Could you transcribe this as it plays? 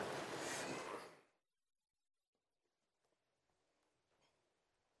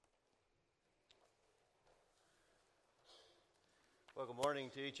Well, good morning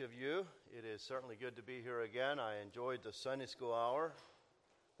to each of you. It is certainly good to be here again. I enjoyed the Sunday school hour.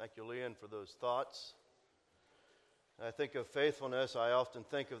 Thank you, Leon, for those thoughts. When I think of faithfulness, I often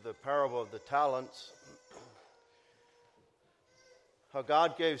think of the parable of the talents. How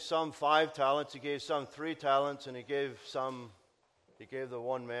God gave some 5 talents, He gave some 3 talents, and He gave the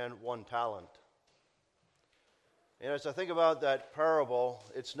one man 1 talent. And as I think about that parable,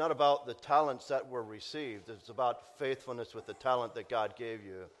 it's not about the talents that were received. It's about faithfulness with the talent that God gave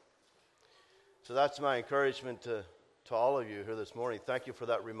you. So that's my encouragement to all of you here this morning. Thank you for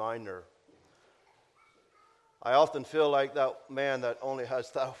that reminder. I often feel like that man that only has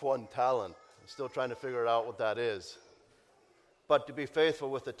that 1 talent. I'm still trying to figure out what that is. But to be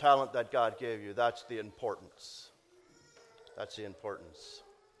faithful with the talent that God gave you, that's the importance. That's the importance.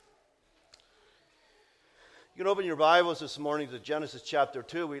 You can open your Bibles this morning to Genesis chapter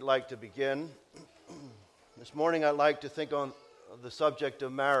 2. We'd like to begin. This morning I'd like to think on the subject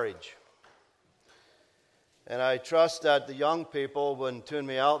of marriage. And I trust that the young people wouldn't tune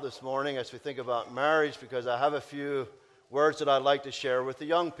me out this morning as we think about marriage, because I have a few words that I'd like to share with the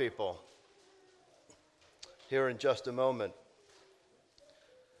young people here in just a moment.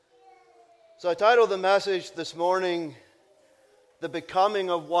 So I titled the message this morning, The Becoming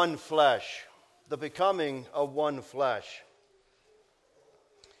of One Flesh. The becoming of one flesh.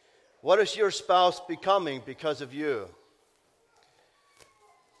 What is your spouse becoming because of you?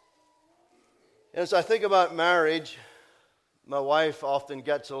 As I think about marriage, my wife often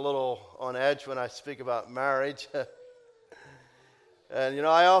gets a little on edge when I speak about marriage. And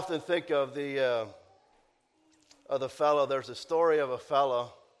I often think of the fellow. There's a story of a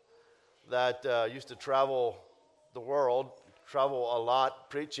fellow that used to travel the world, travel a lot,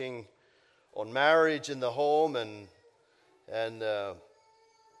 preaching on marriage in the home, and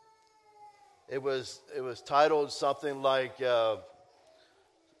it was titled something like it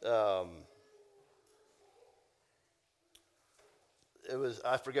was,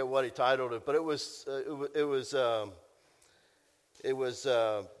 I forget what he titled it, but it was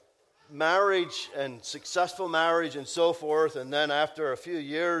marriage and successful marriage and so forth. And then after a few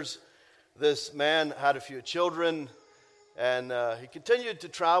years, this man had a few children. And he continued to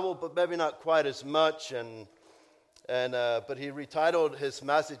travel, but maybe not quite as much. But he retitled his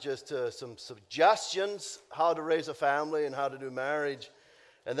messages to some suggestions how to raise a family and how to do marriage.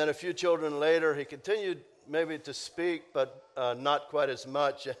 And then a few children later, he continued maybe to speak, but not quite as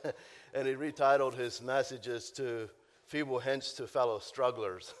much. And he retitled his messages to Feeble Hints to Fellow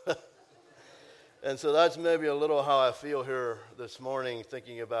Strugglers. And so that's maybe a little how I feel here this morning,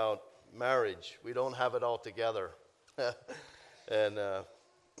 thinking about marriage. We don't have it all together. And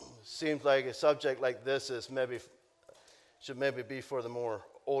seems like a subject like this should maybe be for the more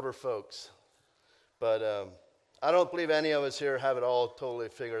older folks. But I don't believe any of us here have it all totally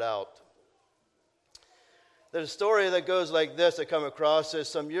figured out. There's a story that goes like this. I come across this.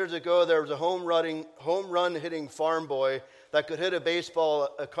 Some years ago, there was a home run hitting farm boy that could hit a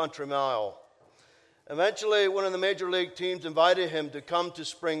baseball a country mile. Eventually, one of the major league teams invited him to come to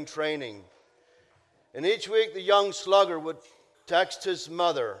spring training. And each week, the young slugger would text his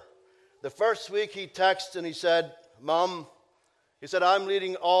mother. The first week, he texted and he said, "Mom," he said, I'm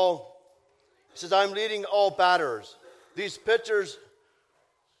leading all batters. These pitchers,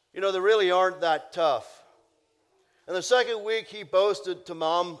 they really aren't that tough." And the second week, he boasted to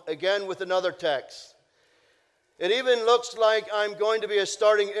Mom, again with another text. "It even looks like I'm going to be a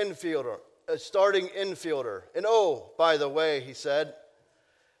starting infielder. And oh, by the way," he said,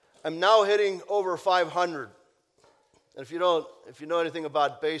 "I'm now hitting over 500. And if you know anything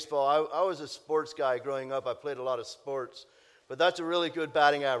about baseball, I was a sports guy growing up. I played a lot of sports. But that's a really good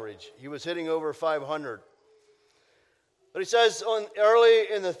batting average. He was hitting over 500. But he says early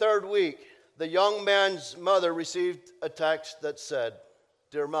in the third week, the young man's mother received a text that said,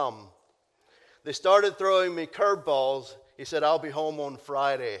 "Dear Mom, they started throwing me curveballs." He said, "I'll be home on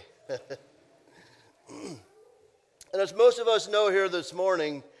Friday." And as most of us know here this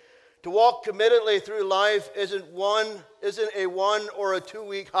morning, to walk committedly through life isn't a 1 or a 2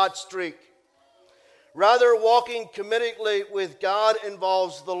 week hot streak. Rather, walking committedly with God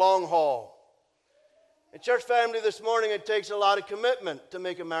involves the long haul. In church family this morning, it takes a lot of commitment to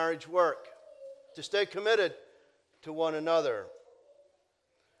make a marriage work, to stay committed to one another.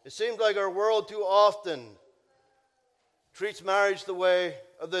 It seems like our world too often treats marriage the way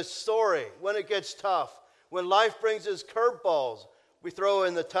of this story. When it gets tough, when life brings us curveballs, we throw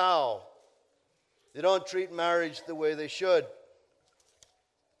in the towel. They don't treat marriage the way they should.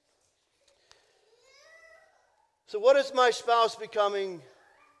 So what is my spouse becoming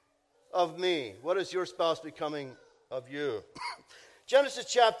of me? What is your spouse becoming of you? Genesis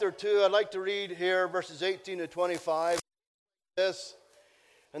chapter 2, I'd like to read here verses 18 to 25. This,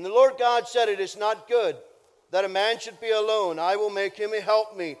 and the Lord God said, "It is not good that a man should be alone. I will make him a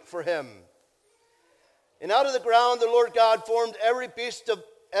helpmeet for him." And out of the ground the Lord God formed every beast of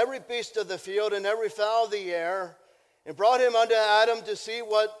the field and every fowl of the air, and brought him unto Adam to see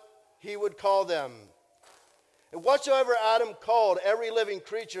what he would call them. And whatsoever Adam called every living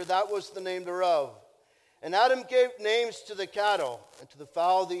creature, that was the name thereof. And Adam gave names to the cattle, and to the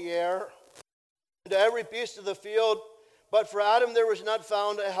fowl of the air, and to every beast of the field. But for Adam there was not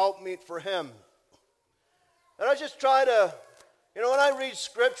found a helpmeet for him. And I just try to, when I read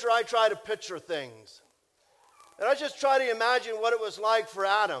Scripture, I try to picture things. And I just try to imagine what it was like for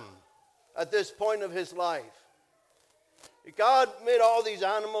Adam at this point of his life. God made all these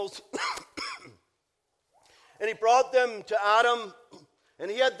animals, and he brought them to Adam, and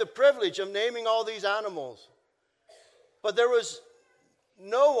he had the privilege of naming all these animals. But there was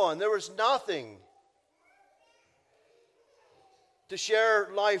no one, there was nothing to share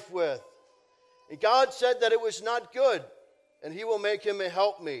life with. And God said that it was not good, and he will make him a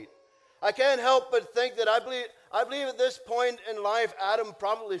helpmeet. I can't help but think that I believe at this point in life, Adam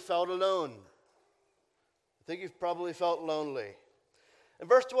probably felt alone. I think he probably felt lonely. And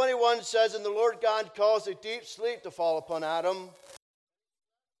verse 21 says, "And the Lord God caused a deep sleep to fall upon Adam.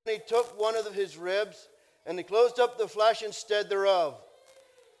 And he took one of his ribs, and he closed up the flesh instead thereof.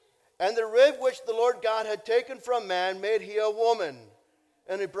 And the rib which the Lord God had taken from man made he a woman,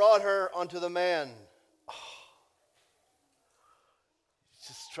 and he brought her unto the man."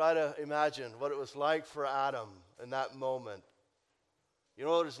 Just try to imagine what it was like for Adam in that moment. You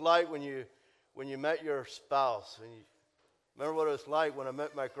know what it's like when you met your spouse. And you remember what it was like when I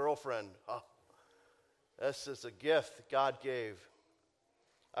met my girlfriend. That's just a gift that God gave.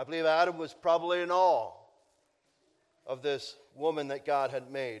 I believe Adam was probably in awe of this woman that God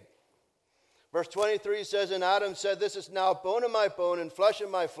had made. Verse 23 says, "And Adam said, This is now bone of my bone and flesh of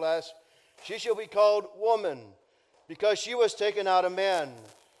my flesh. She shall be called woman, because she was taken out of man.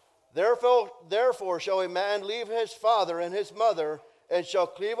 Therefore shall a man leave his father and his mother, and shall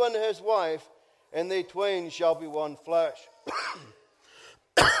cleave unto his wife, and they twain shall be one flesh."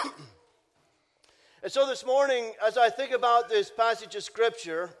 And so this morning, as I think about this passage of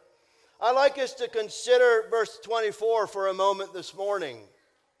Scripture, I'd like us to consider verse 24 for a moment this morning.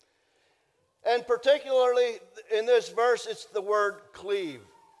 And particularly in this verse, it's the word cleave.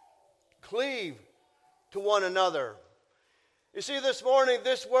 Cleave to one another. You see, this morning,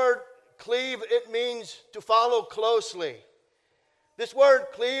 this word cleave, it means to follow closely. This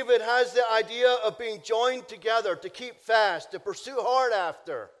word cleave, it has the idea of being joined together, to keep fast, to pursue hard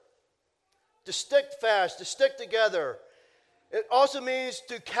after, to stick fast, to stick together. It also means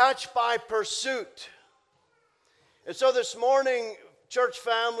to catch by pursuit. And so this morning, church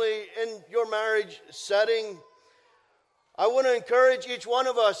family, in your marriage setting, I want to encourage each one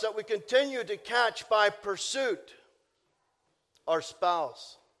of us that we continue to catch by pursuit our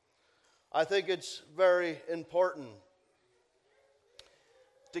spouse. I think it's very important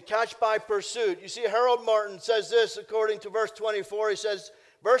to catch by pursuit. You see, Harold Martin says this according to verse 24. He says,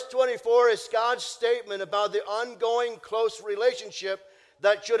 verse 24 is God's statement about the ongoing close relationship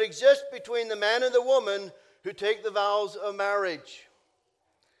that should exist between the man and the woman who take the vows of marriage.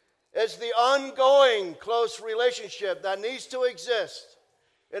 It's the ongoing close relationship that needs to exist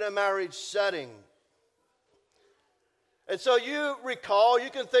in a marriage setting. And so you recall, you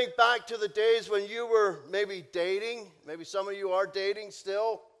can think back to the days when you were maybe dating. Maybe some of you are dating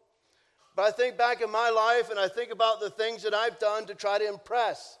still. But I think back in my life and I think about the things that I've done to try to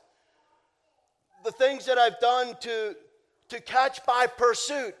impress. The things that I've done to catch by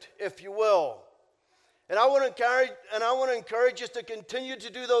pursuit, if you will. And I want to encourage us to continue to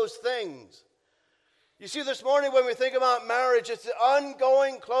do those things. You see, this morning when we think about marriage, it's the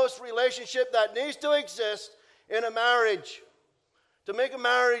ongoing close relationship that needs to exist in a marriage to make a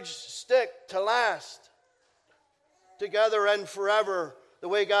marriage stick, to last together and forever the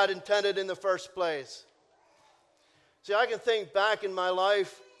way God intended in the first place. See, I can think back in my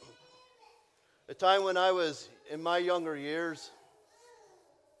life, the time when I was in my younger years.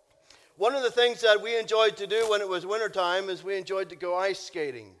 One of the things that we enjoyed to do when it was wintertime is we enjoyed to go ice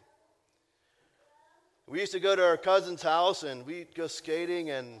skating. We used to go to our cousin's house and we'd go skating,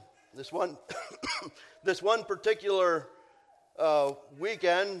 and this one particular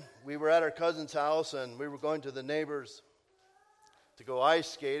weekend, we were at our cousin's house and we were going to the neighbors to go ice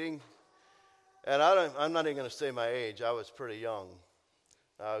skating. And I'm not even going to say my age. I was pretty young.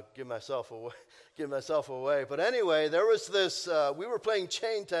 I'll give myself away. But anyway, there was this, we were playing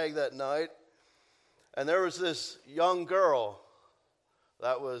chain tag that night, and there was this young girl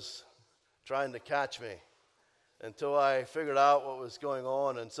that was trying to catch me until I figured out what was going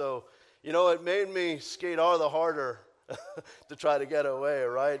on. And so, it made me skate all the harder to try to get away,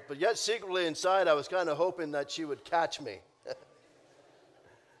 right? But yet secretly inside, I was kind of hoping that she would catch me.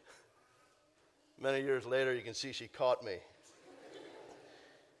 Many years later, you can see she caught me.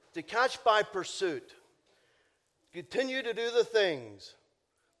 To catch by pursuit. Continue to do the things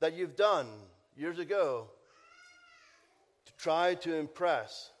that you've done years ago to try to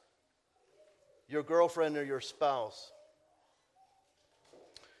impress your girlfriend or your spouse.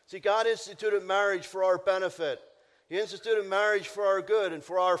 See, God instituted marriage for our benefit. He instituted marriage for our good and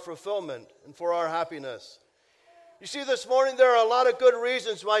for our fulfillment and for our happiness. You see, this morning there are a lot of good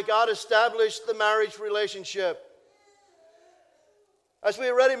reasons why God established the marriage relationship. As we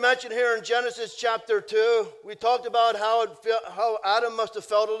already mentioned here in Genesis chapter 2, we talked about how Adam must have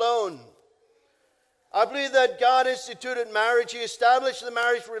felt alone. I believe that God instituted marriage. He established the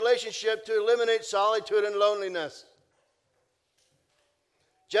marriage relationship to eliminate solitude and loneliness.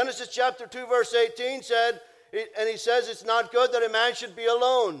 Genesis chapter 2 verse 18 said, and he says, it's not good that a man should be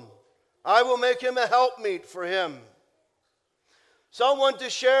alone. I will make him a helpmeet for him. Someone to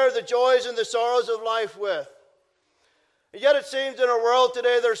share the joys and the sorrows of life with. And yet it seems in our world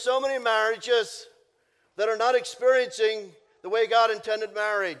today there's so many marriages that are not experiencing the way God intended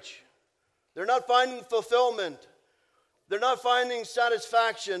marriage. They're not finding fulfillment. They're not finding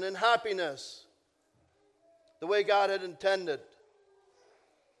satisfaction and happiness the way God had intended.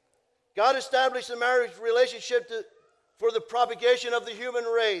 God established the marriage relationship for the propagation of the human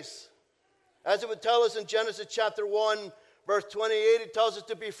race. As it would tell us in Genesis chapter 1, verse 28, it tells us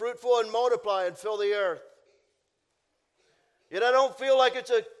to be fruitful and multiply and fill the earth. Yet I don't feel like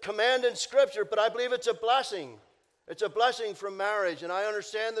it's a command in Scripture, but I believe it's a blessing. It's a blessing from marriage. And I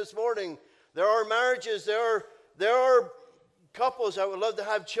understand this morning there are marriages, there are couples that would love to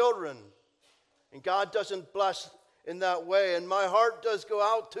have children. And God doesn't bless in that way. And my heart does go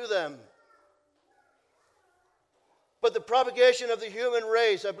out to them. But the propagation of the human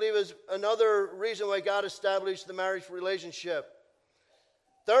race, I believe, is another reason why God established the marriage relationship.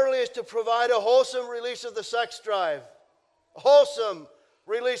 Thirdly, is to provide a wholesome release of the sex drive. A wholesome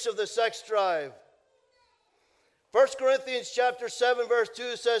release of the sex drive. 1 Corinthians chapter 7, verse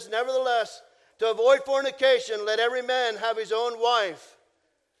 2 says, nevertheless, to avoid fornication, let every man have his own wife,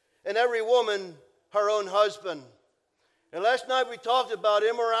 and every woman her own husband. And last night we talked about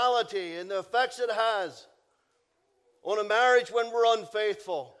immorality and the effects it has on a marriage when we're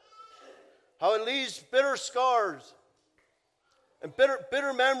unfaithful. How it leaves bitter scars and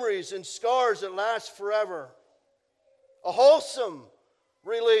bitter memories and scars that last forever. A wholesome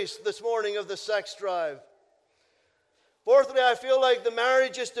release this morning of the sex drive. Fourthly, I feel like the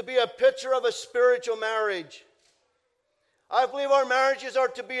marriage is to be a picture of a spiritual marriage. I believe our marriages are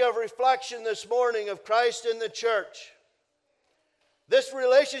to be a reflection this morning of Christ in the church. This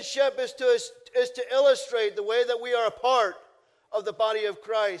relationship is to illustrate the way that we are a part of the body of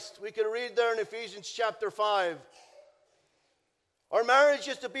Christ. We can read there in Ephesians chapter 5. Our marriage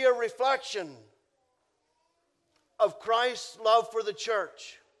is to be a reflection of Christ's love for the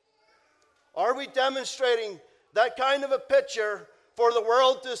church. Are we demonstrating that kind of a picture for the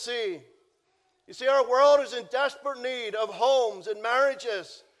world to see? You see, our world is in desperate need of homes and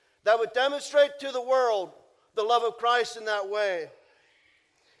marriages that would demonstrate to the world the love of Christ in that way.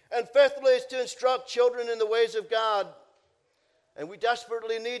 And fifthly is to instruct children in the ways of God. And we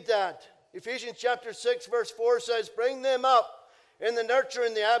desperately need that. Ephesians chapter 6 verse 4 says, bring them up in the nurture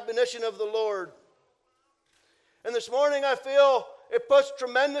and the admonition of the Lord. And this morning I feel it puts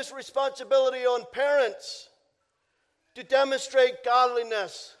tremendous responsibility on parents to demonstrate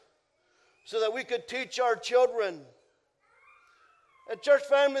godliness so that we could teach our children. And church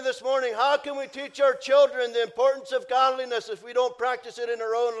family this morning, how can we teach our children the importance of godliness if we don't practice it in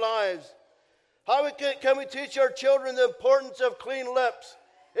our own lives? How can we teach our children the importance of clean lips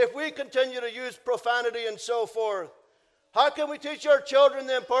if we continue to use profanity and so forth? How can we teach our children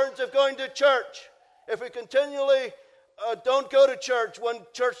the importance of going to church if we continually don't go to church when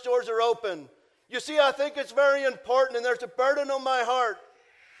church doors are open? You see, I think it's very important, and there's a burden on my heart.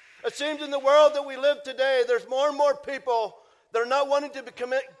 It seems in the world that we live today, there's more and more people that are not wanting to be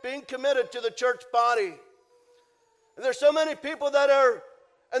being committed to the church body. And there's so many people that are,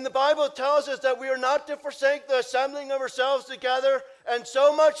 and the Bible tells us that we are not to forsake the assembling of ourselves together, and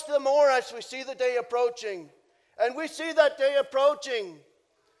so much the more as we see the day approaching. And we see that day approaching.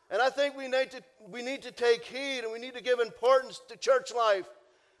 And I think we need to take heed, and we need to give importance to church life.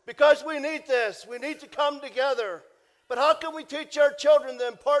 Because we need this. We need to come together. But how can we teach our children the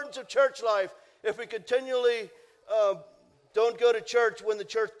importance of church life if we continually don't go to church when the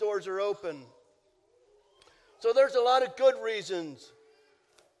church doors are open. So there's a lot of good reasons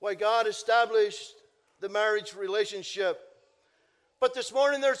why God established the marriage relationship. But this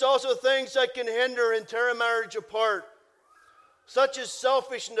morning there's also things that can hinder and tear a marriage apart, such as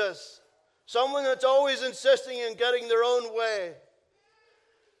selfishness, someone that's always insisting in getting their own way.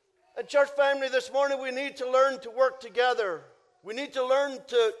 And church family, this morning we need to learn to work together. We need to learn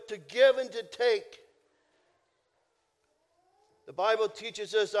to give and to take. The Bible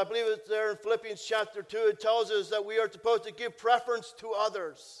teaches us, I believe it's there in Philippians chapter 2, it tells us that we are supposed to give preference to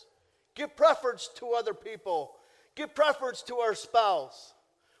others. Give preference to other people. Give preference to our spouse.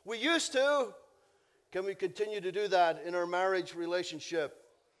 We used to. Can we continue to do that in our marriage relationship?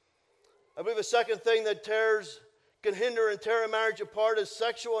 I believe a second thing that can hinder and tear a marriage apart is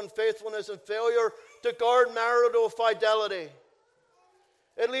sexual unfaithfulness and failure to guard marital fidelity.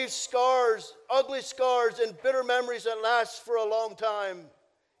 It leaves scars, ugly scars, and bitter memories that last for a long time.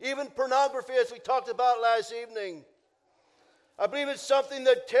 Even pornography, as we talked about last evening. I believe it's something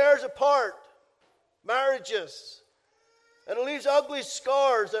that tears apart marriages. And it leaves ugly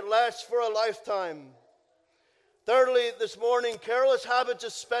scars that last for a lifetime. Thirdly, this morning, careless habits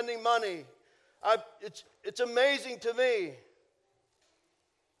of spending money. It's amazing to me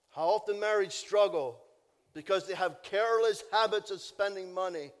how often marriages struggle because they have careless habits of spending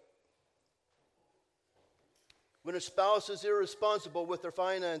money. When a spouse is irresponsible with their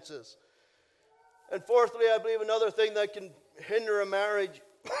finances. And fourthly, I believe another thing that can hinder a marriage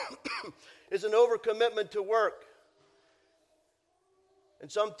is an overcommitment to work.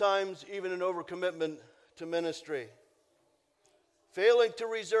 And sometimes even an overcommitment to ministry. Failing to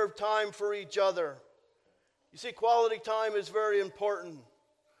reserve time for each other. You see, quality time is very important.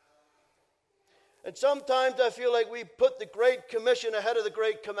 And sometimes I feel like we put the Great Commission ahead of the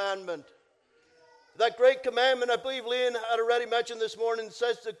Great Commandment. That Great Commandment, I believe Leon had already mentioned this morning,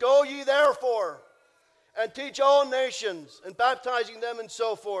 says to go ye therefore and teach all nations and baptizing them and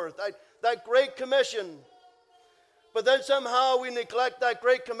so forth. That Great Commission. But then somehow we neglect that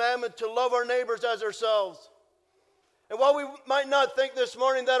Great Commandment to love our neighbors as ourselves. And while we might not think this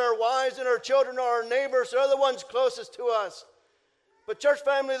morning that our wives and our children are our neighbors, they're the ones closest to us. But church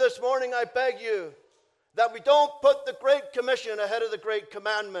family, this morning I beg you that we don't put the Great Commission ahead of the Great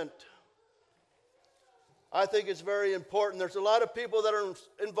Commandment. I think it's very important. There's a lot of people that are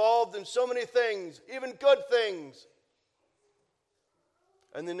involved in so many things, even good things,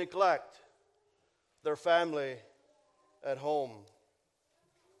 and they neglect their family at home.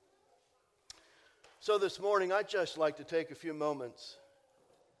 So this morning, I'd just like to take a few moments,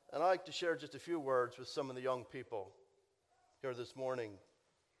 and I'd like to share just a few words with some of the young people here this morning.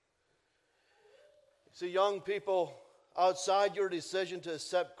 See, young people, outside your decision to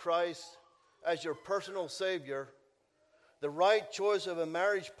accept Christ as your personal Savior, the right choice of a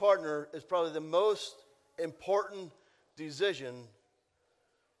marriage partner is probably the most important decision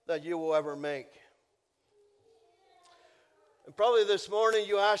that you will ever make. And probably this morning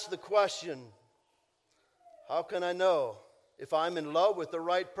you ask the question, how can I know if I'm in love with the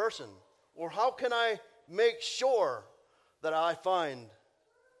right person? Or how can I make sure that I find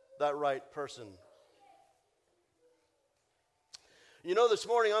that right person? You know, this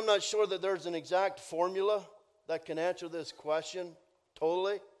morning I'm not sure that there's an exact formula that can answer this question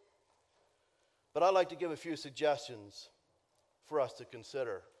totally. But I'd like to give a few suggestions for us to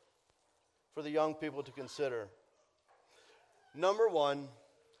consider, for the young people to consider. Number one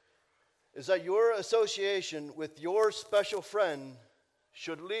is that your association with your special friend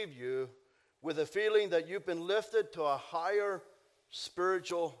should leave you with a feeling that you've been lifted to a higher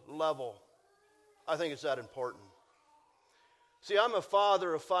spiritual level. I think it's that important. See, I'm a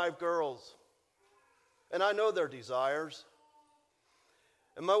father of 5 girls, and I know their desires.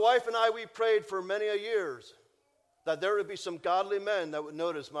 And my wife and I, we prayed for many a years that there would be some godly men that would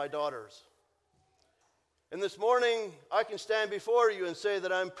notice my daughters. And this morning, I can stand before you and say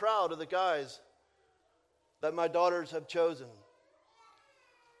that I'm proud of the guys that my daughters have chosen.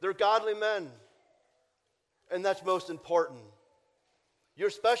 They're godly men, and that's most important. Your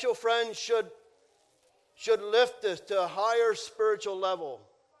special friend should lift us to a higher spiritual level.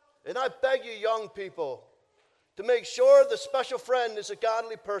 And I beg you, young people, to make sure the special friend is a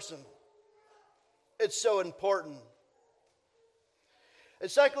godly person. It's so important.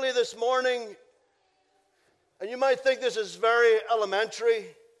 And secondly, this morning, and you might think this is very elementary,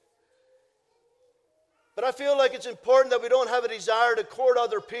 but I feel like it's important that we don't have a desire to court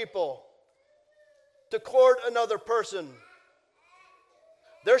other people, to court another person.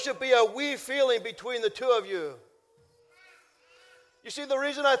 There should be a we feeling between the two of you. You see, the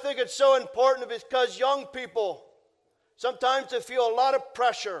reason I think it's so important is because young people, Sometimes they feel a lot of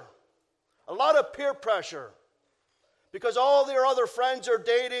pressure, a lot of peer pressure, because all their other friends are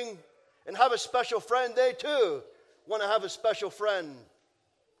dating and have a special friend. They too want to have a special friend.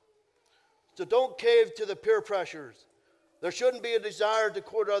 So don't cave to the peer pressures. There shouldn't be a desire to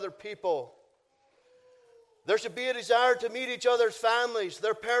court other people. There should be a desire to meet each other's families,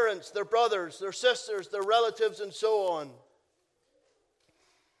 their parents, their brothers, their sisters, their relatives, and so on.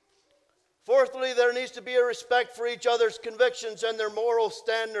 Fourthly, there needs to be a respect for each other's convictions and their moral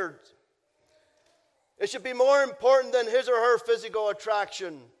standards. It should be more important than his or her physical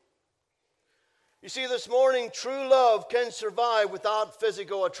attraction. You see, this morning, true love can survive without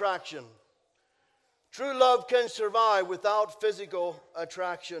physical attraction. True love can survive without physical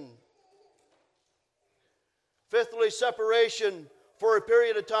attraction. Fifthly, separation for a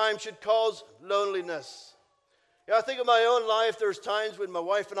period of time should cause loneliness. I think of my own life. There's times when my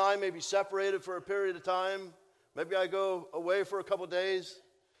wife and I may be separated for a period of time. Maybe I go away for a couple days.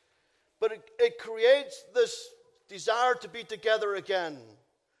 But it creates this desire to be together again.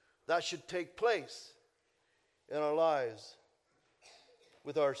 That should take place in our lives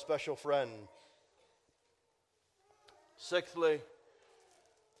with our special friend. Sixthly,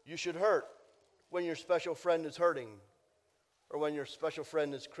 you should hurt when your special friend is hurting or when your special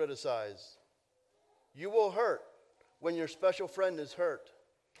friend is criticized. You will hurt when your special friend is hurt.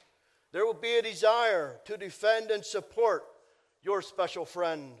 There will be a desire to defend and support your special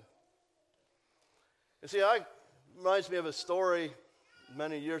friend. You see, it reminds me of a story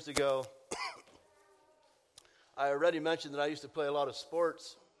many years ago. I already mentioned that I used to play a lot of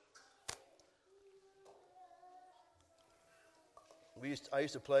sports. I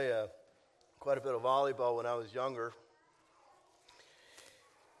used to play quite a bit of volleyball when I was younger.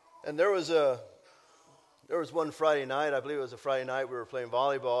 And there was one Friday night, I believe it was a Friday night, we were playing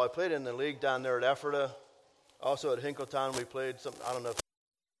volleyball. I played in the league down there at Ephrata. Also at Hinkletown we played some, I don't know if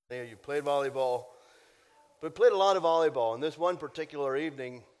any of you played volleyball. But we played a lot of volleyball. And this one particular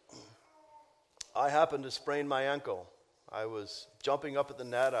evening, I happened to sprain my ankle. I was jumping up at the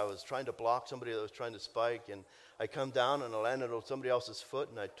net. I was trying to block somebody that was trying to spike. And I come down and I landed on somebody else's foot.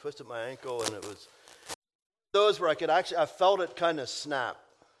 And I twisted my ankle. And it was those where I felt it kind of snap.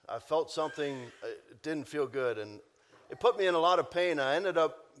 I felt something, it didn't feel good. And it put me in a lot of pain. I ended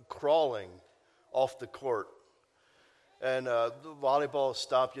up crawling off the court. And the volleyball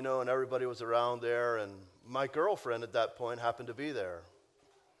stopped, and everybody was around there. And my girlfriend at that point happened to be there.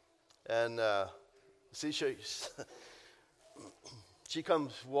 And she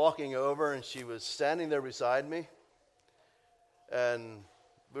comes walking over, and she was standing there beside me. And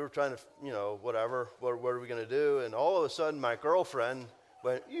we were trying to, whatever, what are we going to do? And all of a sudden, my girlfriend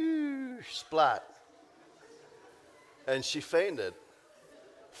went, splat. And she fainted,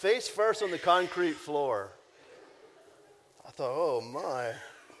 face first on the concrete floor. I thought, oh my.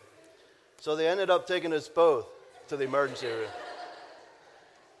 So they ended up taking us both to the emergency room.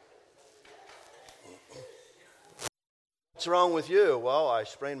 What's wrong with you? Well, I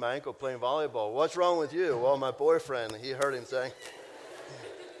sprained my ankle playing volleyball. What's wrong with you? Well, my boyfriend, he heard him saying.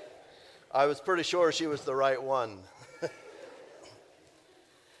 I was pretty sure she was the right one.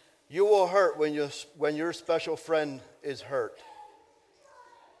 You will hurt when your special friend is hurt.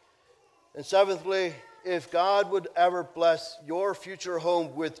 And seventhly, if God would ever bless your future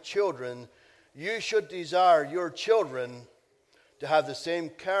home with children, you should desire your children to have the same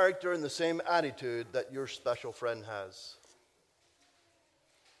character and the same attitude that your special friend has.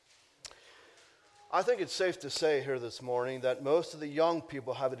 I think it's safe to say here this morning that most of the young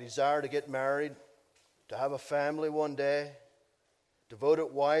people have a desire to get married, to have a family one day, devoted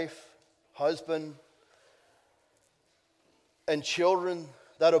wife, husband, and children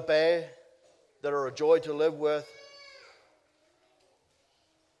that obey, that are a joy to live with.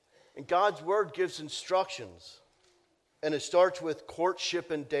 And God's Word gives instructions, and it starts with courtship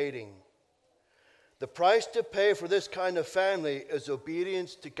and dating. The price to pay for this kind of family is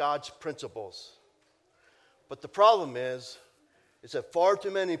obedience to God's principles. But the problem is that far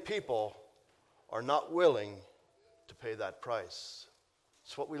too many people are not willing to pay that price.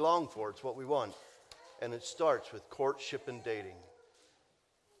 It's what we long for, it's what we want. And it starts with courtship and dating.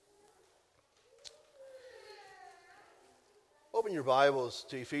 Open your Bibles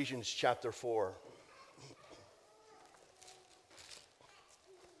to Ephesians chapter 4.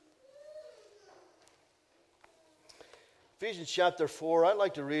 Ephesians chapter 4, I'd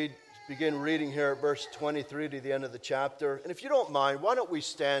like to begin reading here at verse 23 to the end of the chapter. And if you don't mind, why don't we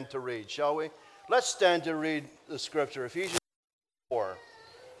stand to read, shall we? Let's stand to read the scripture, Ephesians 4.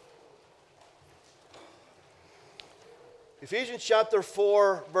 Ephesians chapter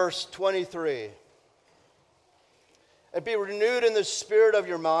 4, verse 23. and be renewed in the spirit of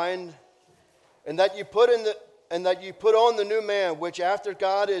your mind, and that you put on the new man, which after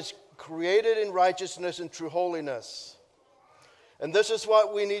God is created in righteousness and true holiness. And this is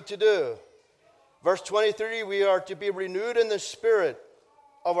what we need to do. Verse 23, we are to be renewed in the spirit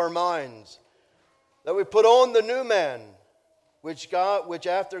of our minds, that we put on the new man, which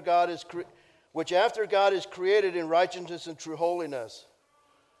after God is created in righteousness and true holiness.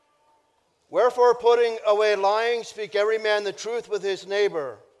 Wherefore, putting away lying, speak every man the truth with his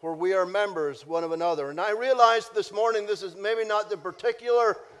neighbor, for we are members one of another. And I realized this morning this is maybe not the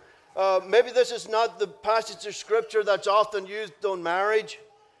particular, maybe this is not the passage of Scripture that's often used on marriage,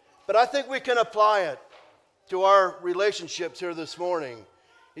 but I think we can apply it to our relationships here this morning.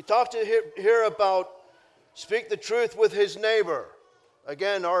 He talked here about speak the truth with his neighbor.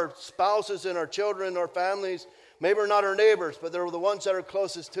 Again, our spouses and our children, our families, maybe are not our neighbors, but they're the ones that are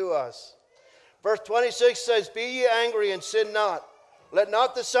closest to us. Verse 26 says, be ye angry and sin not. Let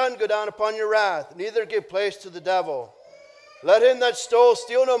not the sun go down upon your wrath, neither give place to the devil. Let him that stole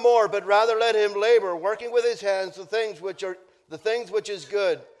steal no more, but rather let him labor, working with his hands the things which is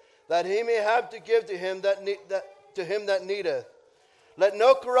good, that he may have to give to him that needeth. Let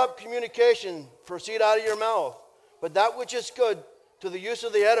no corrupt communication proceed out of your mouth, but that which is good to the use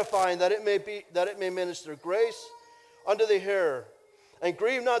of the edifying, that it may minister grace unto the hearer. And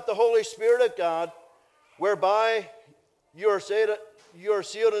grieve not the Holy Spirit of God, whereby you are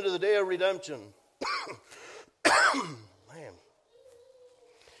sealed unto the day of redemption. Man.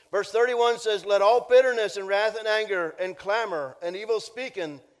 Verse 31 says, let all bitterness and wrath and anger and clamor and evil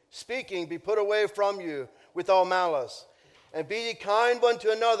speaking be put away from you with all malice. And be ye kind one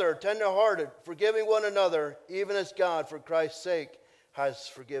to another, tenderhearted, forgiving one another, even as God, for Christ's sake, has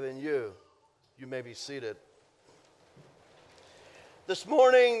forgiven you. You may be seated. This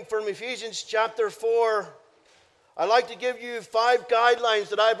morning from Ephesians chapter 4, I'd like to give you 5 guidelines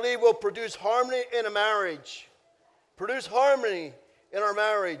that I believe will produce harmony in a marriage. Produce harmony in our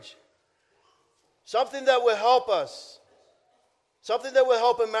marriage. Something that will help us. Something that will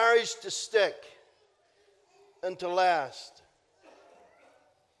help a marriage to stick and to last.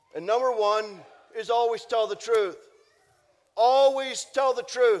 And number 1 is always tell the truth. Always tell the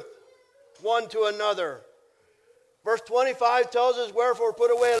truth one to another. Verse 25 tells us, wherefore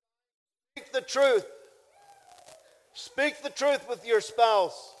put away, speak the truth. Speak the truth with your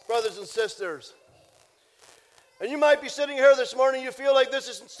spouse, brothers and sisters. And you might be sitting here this morning, you feel like this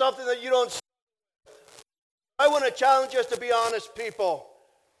isn't something that you don't. I want to challenge us to be honest people,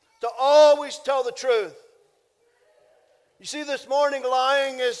 to always tell the truth. You see, this morning,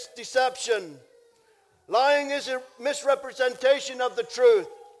 lying is deception. Lying is a misrepresentation of the truth.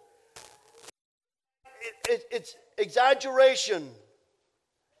 It's exaggeration.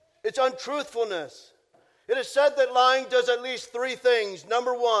 It's untruthfulness. It is said that lying does at least 3 things.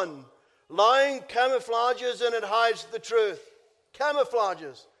 Number 1, lying camouflages and it hides the truth.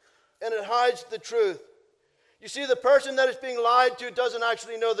 Camouflages and it hides the truth. You see, the person that is being lied to doesn't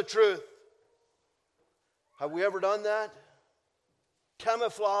actually know the truth. Have we ever done that?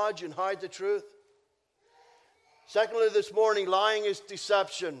 Camouflage and hide the truth? Secondly, this morning, lying is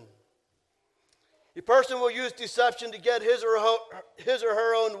deception. A person will use deception to get his or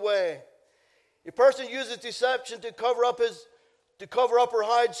her own way. A person uses deception to cover up or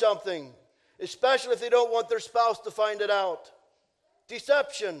hide something, especially if they don't want their spouse to find it out.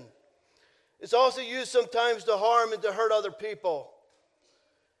 Deception is also used sometimes to harm and to hurt other people.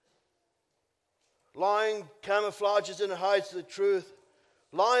 Lying camouflages and hides the truth.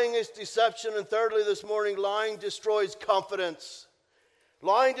 Lying is deception. And thirdly, this morning, lying destroys confidence.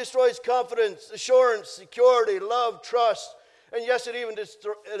 Lying destroys confidence, assurance, security, love, trust, and yes, it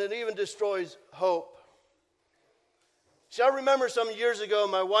even destroys hope. See, I remember some years ago,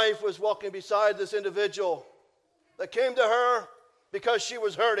 my wife was walking beside this individual that came to her because she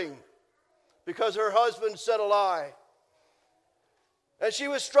was hurting, because her husband said a lie. And she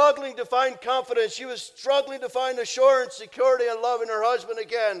was struggling to find confidence. She was struggling to find assurance, security, and love in her husband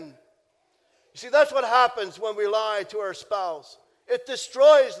again. You see, that's what happens when we lie to our spouse. It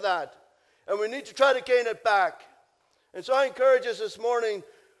destroys that, and we need to try to gain it back. And so I encourage us this morning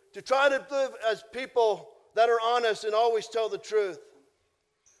to try to live as people that are honest and always tell the truth.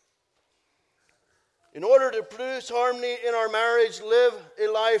 In order to produce harmony in our marriage, live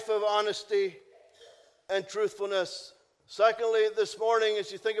a life of honesty and truthfulness. Secondly, this morning,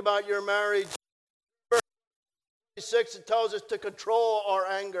 as you think about your marriage, verse 26, it tells us to control our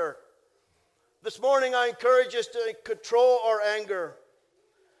anger. This morning, I encourage us to control our anger.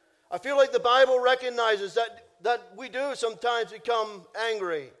 I feel like the Bible recognizes that we do sometimes become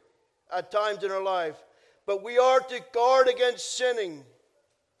angry at times in our life. But we are to guard against sinning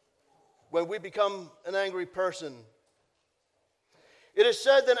when we become an angry person. It is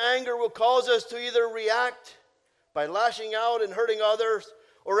said that anger will cause us to either react by lashing out and hurting others,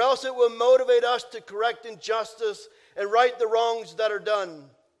 or else it will motivate us to correct injustice and right the wrongs that are done.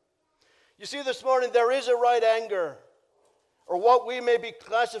 You see, this morning there is a right anger, or what may be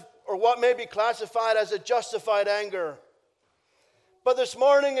classified as a justified anger. But this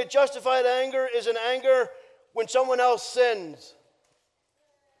morning, a justified anger is an anger when someone else sins,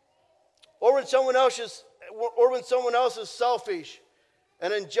 or when someone else is selfish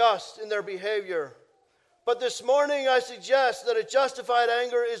and unjust in their behavior. But this morning, I suggest that a justified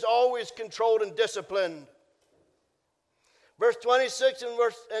anger is always controlled and disciplined. Verse 26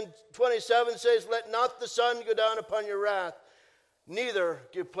 and 27 says, "Let not the sun go down upon your wrath, neither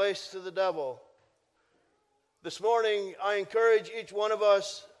give place to the devil." This morning, I encourage each one of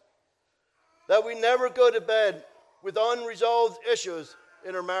us that we never go to bed with unresolved issues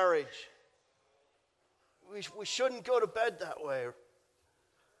in our marriage. We shouldn't go to bed that way.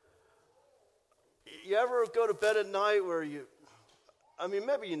 You ever go to bed at night where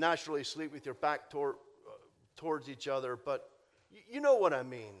maybe you naturally sleep with your back towards each other, but you know what I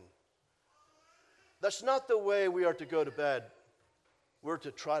mean. That's not the way we are to go to bed. We're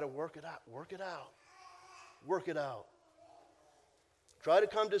to try to work it out. Try to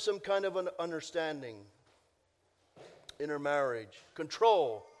come to some kind of an understanding in our marriage.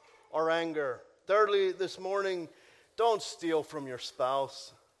 Control our anger. Thirdly, this morning, don't steal from your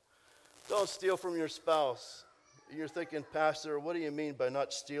spouse. Don't steal from your spouse. You're thinking, Pastor, what do you mean by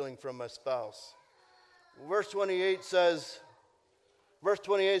not stealing from my spouse? Verse 28 says,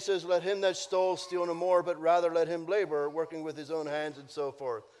 "Let him that stole steal no more, but rather let him labor, working with his own hands," and so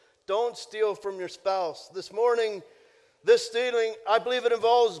forth. Don't steal from your spouse. This morning, this stealing, I believe it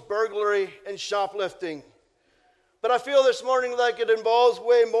involves burglary and shoplifting. But I feel this morning like it involves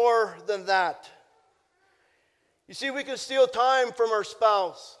way more than that. You see, we can steal time from our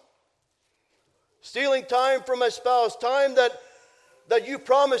spouse. Stealing time from a spouse, time that you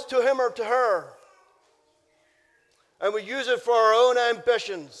promised to him or to her. And we use it for our own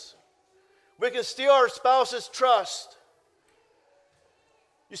ambitions. We can steal our spouse's trust.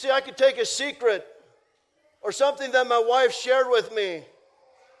 You see, I could take a secret or something that my wife shared with me,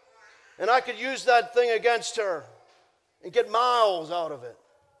 and I could use that thing against her and get miles out of it.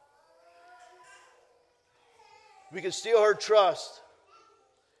 We can steal her trust.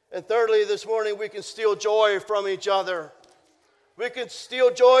 And thirdly, this morning, we can steal joy from each other. We can steal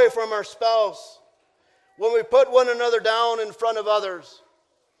joy from our spouse when we put one another down in front of others.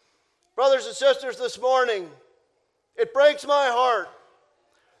 Brothers and sisters, this morning, it breaks my heart.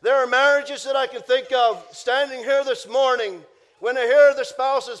 There are marriages that I can think of standing here this morning when I hear the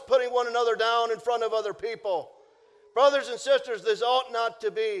spouses putting one another down in front of other people. Brothers and sisters, this ought not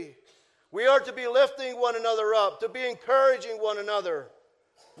to be. We are to be lifting one another up, to be encouraging one another,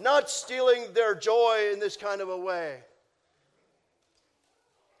 not stealing their joy in this kind of a way.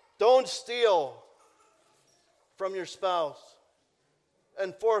 Don't steal from your spouse.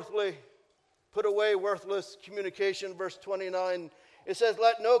 And fourthly, put away worthless communication. Verse 29, it says,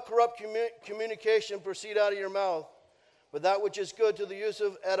 "Let no corrupt communication proceed out of your mouth, but that which is good to the use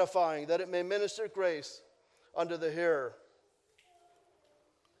of edifying, that it may minister grace unto the hearer."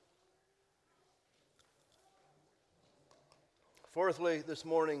 Fourthly, this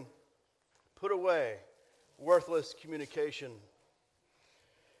morning, put away worthless communication.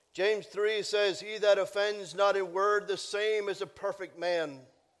 James 3 says, "He that offends not in word, the same is a perfect man."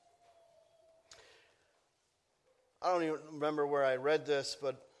 I don't even remember where I read this,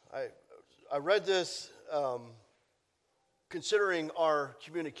 but I read this considering our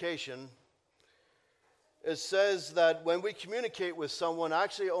communication. It says that when we communicate with someone,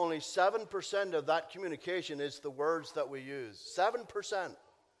 actually only 7% of that communication is the words that we use. 7%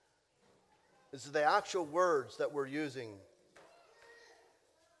 is the actual words that we're using.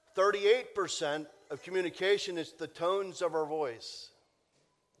 38% of communication is the tones of our voice,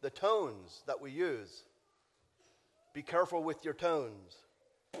 the tones that we use. Be careful with your tones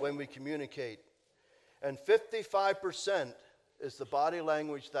when we communicate. And 55% is the body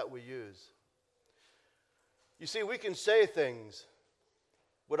language that we use. You see, we can say things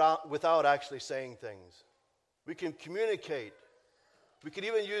without actually saying things. We can communicate. We can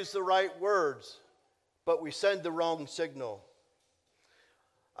even use the right words, but we send the wrong signal.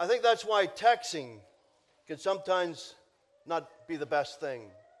 I think that's why texting can sometimes not be the best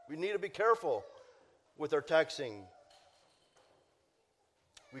thing. We need to be careful with our texting.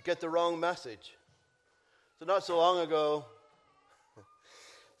 We get the wrong message. So not so long ago,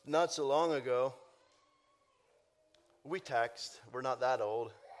 We text. We're not that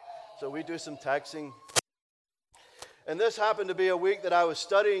old. So we do some texting. And this happened to be a week that I was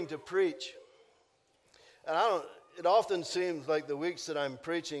studying to preach. And it often seems like the weeks that I'm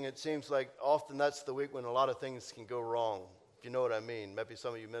preaching, it seems like often that's the week when a lot of things can go wrong. If you know what I mean. Maybe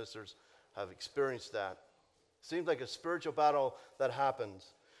some of you ministers have experienced that. It seems like a spiritual battle that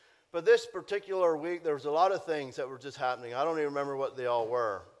happens. But this particular week, there was a lot of things that were just happening. I don't even remember what they all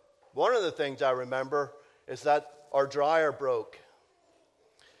were. One of the things I remember is that our dryer broke.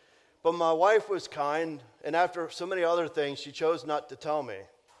 But my wife was kind, and after so many other things, she chose not to tell me.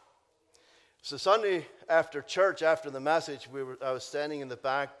 So Sunday after church, after the message, I was standing in the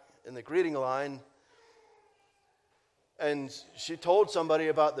back in the greeting line, and she told somebody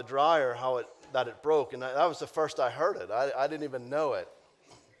about the dryer, that it broke, and that was the first I heard it. I didn't even know it.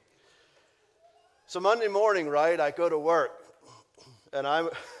 So Monday morning, right, I go to work, and I'm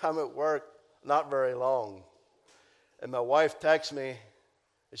at work not very long, and my wife texts me,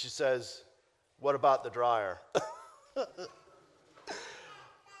 and she says, "What about the dryer?"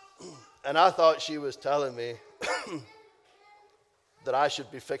 And I thought she was telling me that I should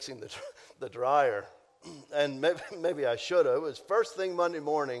be fixing the dryer. And maybe I should have. It was first thing Monday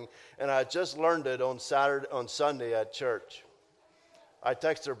morning, and I just learned it on Sunday at church. I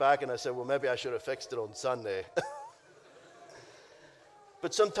texted her back and I said, well, maybe I should have fixed it on Sunday.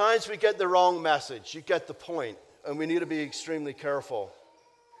 But sometimes we get the wrong message. You get the point, and we need to be extremely careful.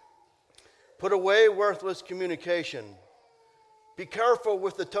 Put away worthless communication. Be careful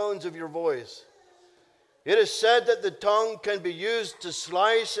with the tones of your voice. It is said that the tongue can be used to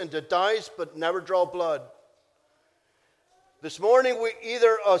slice and to dice, but never draw blood. This morning we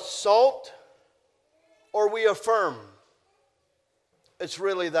either assault or we affirm. It's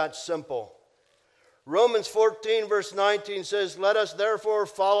really that simple. Romans 14 verse 19 says, let us therefore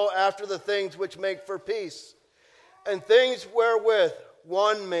follow after the things which make for peace, and things wherewith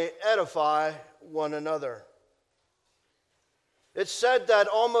one may edify one another. It's said that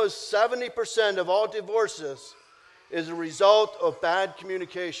almost 70% of all divorces is a result of bad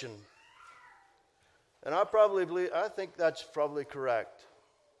communication. And I think that's probably correct.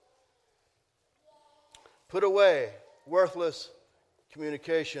 Put away worthless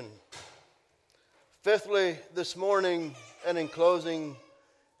communication. Fifthly, this morning and in closing,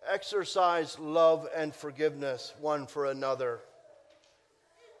 exercise love and forgiveness one for another.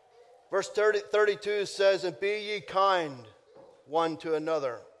 Verse 32 says, and be ye kind one to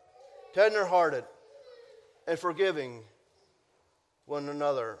another, tender-hearted, and forgiving one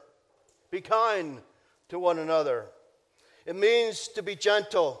another. Be kind to one another. It means to be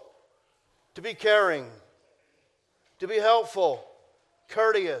gentle, to be caring, to be helpful,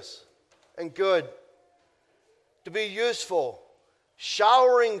 courteous, and good, to be useful,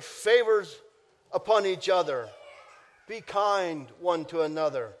 showering favors upon each other. Be kind one to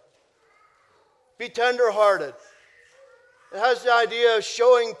another. Be tender-hearted. It has the idea of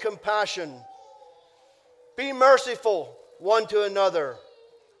showing compassion. Be merciful one to another.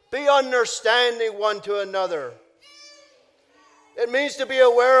 Be understanding one to another. It means to be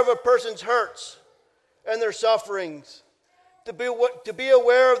aware of a person's hurts and their sufferings. To be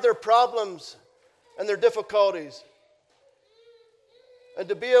aware of their problems and their difficulties. And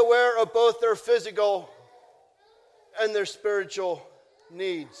to be aware of both their physical and their spiritual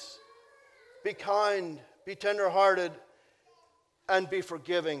needs. Be kind, be tender-hearted, and be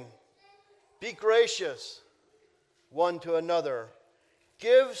forgiving. Be gracious one to another.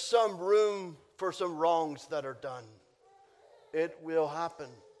 Give some room for some wrongs that are done. It will happen.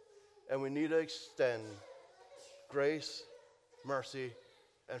 And we need to extend grace, mercy,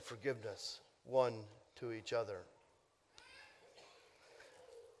 and forgiveness one to each other.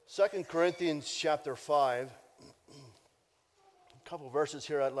 2 Corinthians chapter 5. A couple verses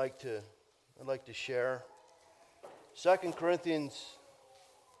here I'd like to share. 2 Corinthians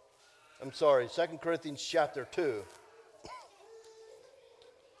chapter 2.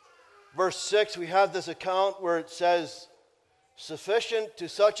 Verse 6, we have this account where it says, sufficient to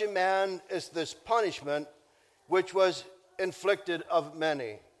such a man is this punishment which was inflicted of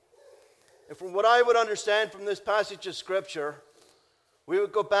many. And from what I would understand from this passage of Scripture, we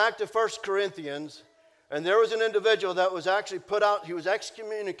would go back to 1 Corinthians, and there was an individual that was actually put out, he was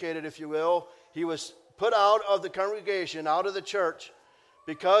excommunicated, if you will. He was put out of the congregation, out of the church,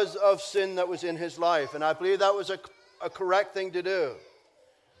 because of sin that was in his life. And I believe that was a correct thing to do.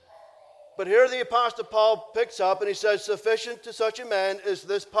 But here the Apostle Paul picks up and he says, sufficient to such a man is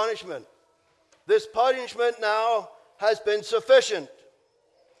this punishment. This punishment now has been sufficient.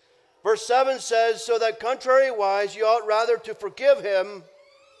 Verse 7 says, so that contrariwise you ought rather to forgive him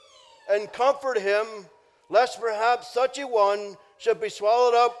and comfort him, lest perhaps such a one should be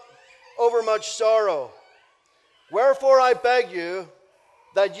swallowed up over much sorrow. Wherefore I beg you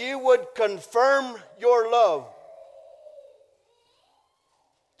that you would confirm your love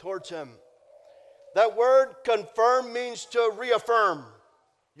towards him. That word confirm means to reaffirm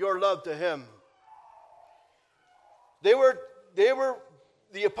your love to him.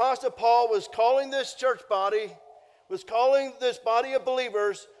 The Apostle Paul was calling this church body, was calling this body of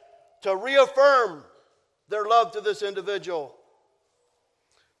believers to reaffirm their love to this individual.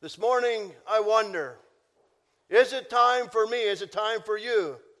 This morning, I wonder, is it time for me, is it time for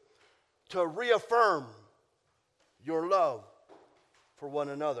you to reaffirm your love for one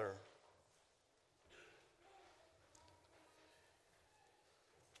another?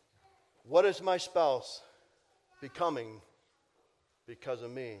 What is my spouse becoming because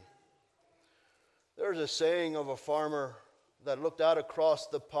of me? There's a saying of a farmer that looked out across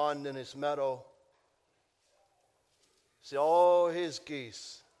the pond in his meadow. See, all his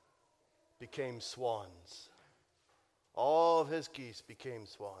geese became swans. All of his geese became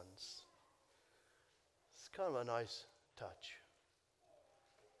swans. It's kind of a nice touch.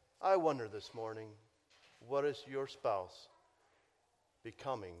 I wonder this morning, what is your spouse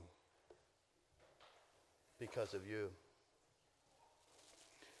becoming because of you?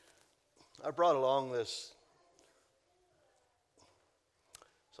 I brought along this.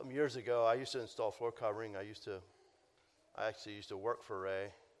 Some years ago, I used to install floor covering. I actually used to work for Ray.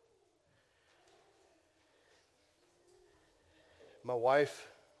 My wife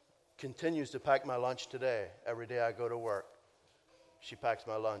continues to pack my lunch today. Every day I go to work, she packs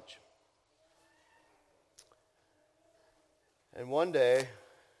my lunch. And one day,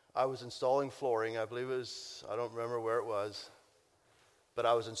 I was installing flooring. I believe it was, I don't remember where it was, but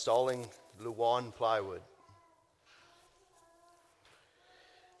I was installing Luan plywood.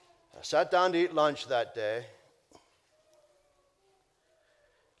 I sat down to eat lunch that day,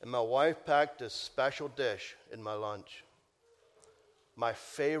 and my wife packed a special dish in my lunch. My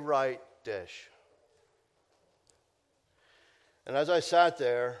favorite dish. And as I sat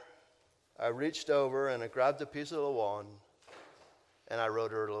there, I reached over and I grabbed a piece of Luan and I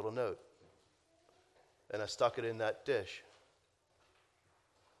wrote her a little note. And I stuck it in that dish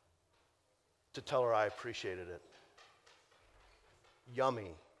to tell her I appreciated it.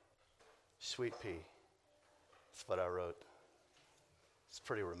 Yummy, sweet pea. That's what I wrote. It's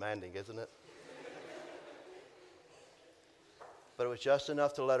pretty romantic, isn't it? But it was just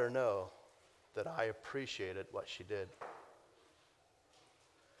enough to let her know that I appreciated what she did.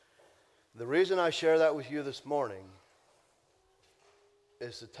 The reason I share that with you this morning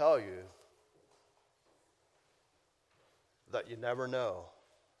is to tell you that you never know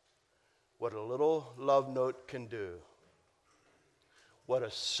what a little love note can do, what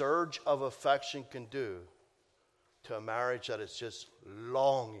a surge of affection can do to a marriage that is just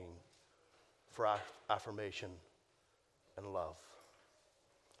longing for affirmation and love.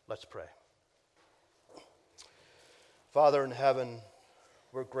 Let's pray. Father in heaven,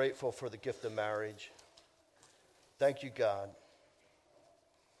 we're grateful for the gift of marriage. Thank you, God,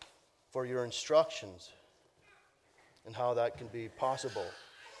 for your instructions and how that can be possible.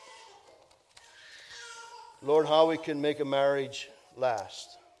 Lord, how we can make a marriage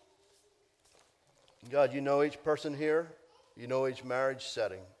last. God, you know each person here. You know each marriage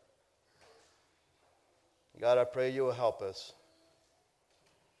setting. God, I pray you will help us,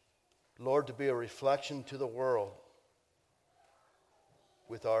 Lord, to be a reflection to the world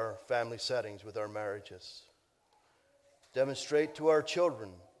with our family settings, with our marriages. Demonstrate to our children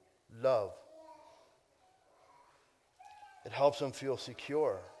love. It helps them feel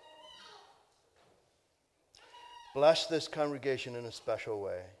secure. Bless this congregation in a special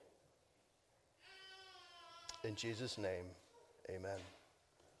way. In Jesus' name, amen.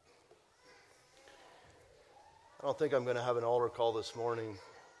 I don't think I'm going to have an altar call this morning,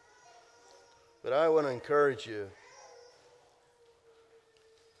 but I want to encourage you.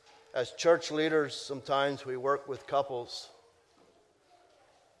 As church leaders, sometimes we work with couples,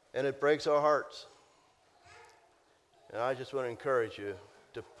 and it breaks our hearts. And I just want to encourage you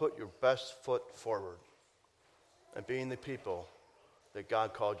to put your best foot forward and being the people that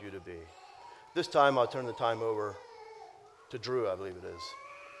God called you to be. This time, I'll turn the time over to Drew, I believe it is.